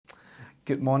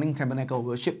Good morning, Tabernacle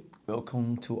Worship.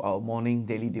 Welcome to our morning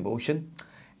daily devotion.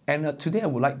 And today I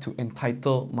would like to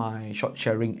entitle my short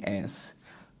sharing as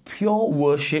Pure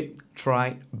Worship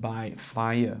Tried by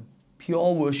Fire.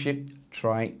 Pure Worship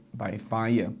Tried by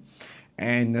Fire.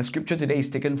 And the scripture today is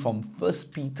taken from 1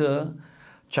 Peter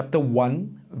chapter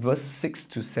 1, verse 6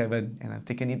 to 7. And I've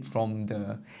taken it from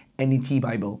the NET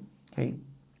Bible. Okay.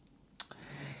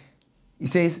 It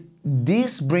says,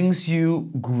 "This brings you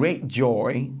great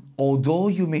joy, although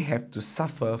you may have to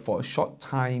suffer for a short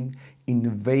time in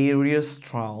various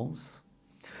trials.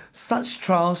 Such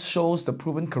trials shows the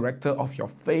proven character of your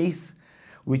faith,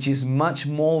 which is much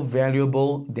more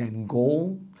valuable than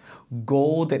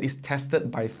gold that is tested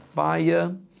by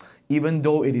fire. Even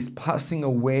though it is passing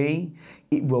away,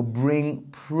 it will bring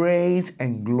praise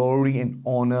and glory and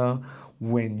honor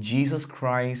when Jesus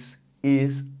Christ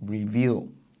is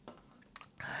revealed."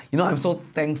 You know, I'm so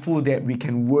thankful that we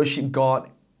can worship God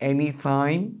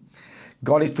anytime.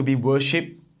 God is to be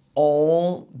worshipped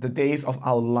all the days of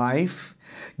our life.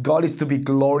 God is to be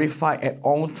glorified at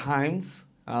all times.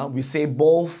 We say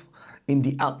both in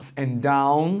the ups and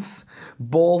downs,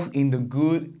 both in the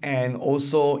good and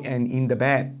also in the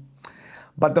bad.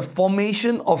 But the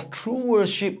formation of true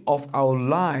worship of our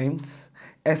lives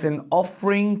as an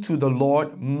offering to the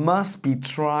Lord must be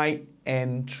tried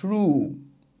and true.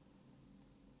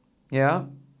 Yeah?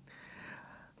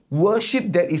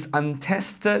 Worship that is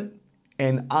untested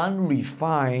and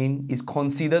unrefined is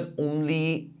considered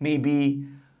only maybe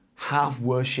half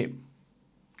worship.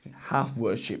 Half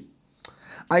worship.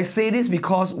 I say this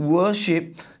because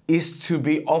worship is to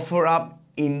be offered up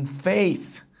in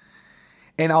faith.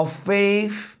 And our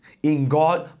faith in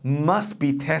God must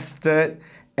be tested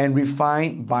and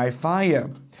refined by fire.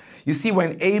 You see,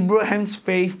 when Abraham's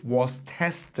faith was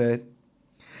tested,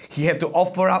 he had to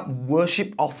offer up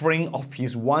worship offering of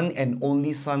his one and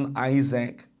only son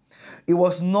Isaac. It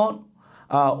was not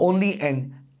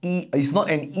it's not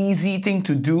an easy thing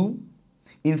to do.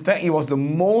 In fact, it was the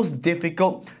most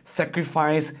difficult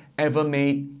sacrifice ever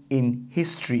made in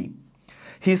history.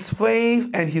 His faith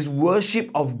and his worship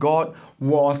of God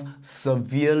was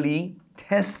severely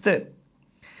tested.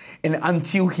 And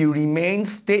until he remained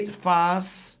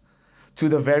steadfast to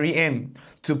the very end,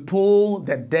 to pull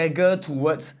that dagger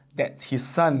towards his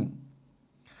son,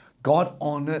 God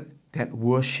honored that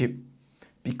worship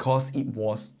because it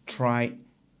was tried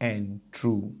and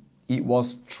true. It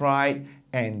was tried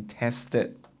and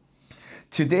tested.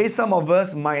 Today, some of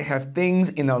us might have things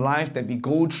in our life that we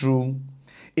go through.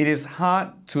 It is hard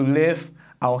to lift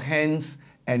our hands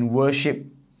and worship.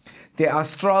 There are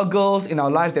struggles in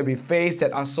our life that we face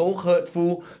that are so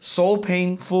hurtful, so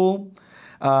painful,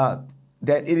 that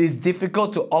it is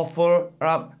difficult to offer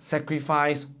up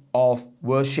sacrifice of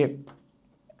worship.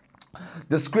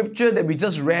 The scripture that we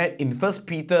just read in 1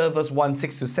 Peter verse 1,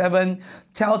 6 to 7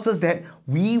 tells us that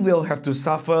we will have to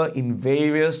suffer in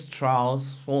various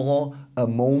trials for a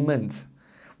moment.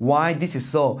 Why this is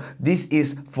so? This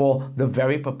is for the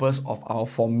very purpose of our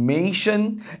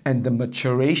formation and the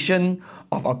maturation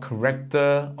of our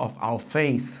character, of our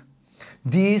faith.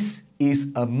 This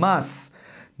is a must.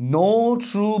 No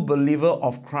true believer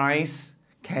of Christ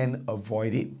can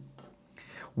avoid it.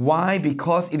 Why?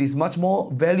 Because it is much more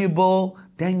valuable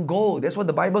than gold. That's what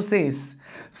the Bible says.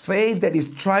 Faith that is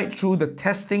tried through the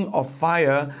testing of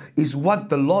fire is what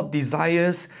the Lord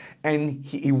desires, and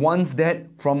He wants that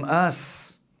from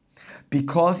us.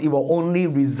 Because it will only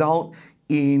result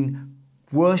in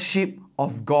worship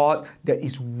of God that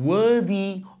is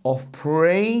worthy of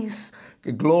praise,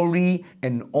 glory,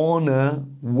 and honor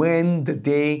when the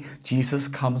day Jesus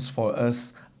comes for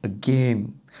us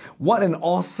again. What an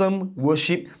awesome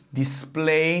worship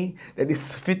display that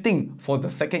is fitting for the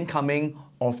second coming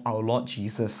of our Lord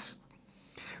Jesus.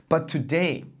 But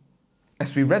today,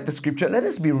 as we read the scripture, let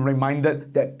us be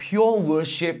reminded that pure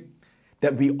worship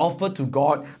that we offer to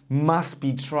God must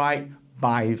be tried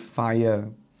by fire.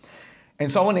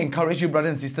 And so I want to encourage you,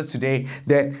 brothers and sisters, today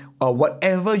that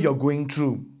whatever you're going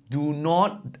through, do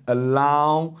not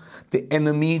allow the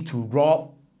enemy to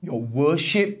rob your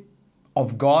worship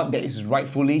of God that is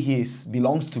rightfully His,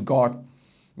 belongs to God.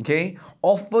 Okay?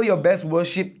 Offer your best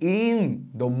worship in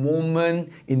the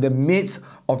moment, in the midst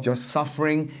of your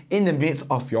suffering, in the midst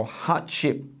of your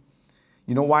hardship.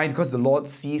 You know why? Because the Lord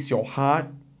sees your heart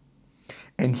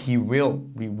and He will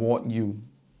reward you.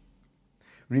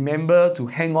 Remember to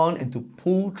hang on and to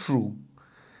pull through,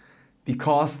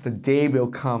 because the day will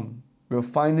come, will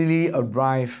finally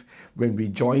arrive when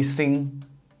rejoicing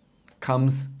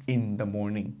comes in the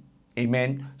morning.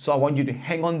 Amen. So I want you to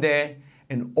hang on there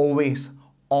and always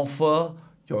offer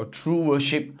your true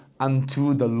worship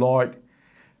unto the Lord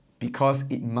because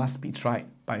it must be tried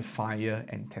by fire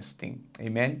and testing.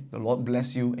 Amen. The Lord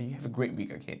bless you and you have a great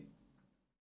week ahead.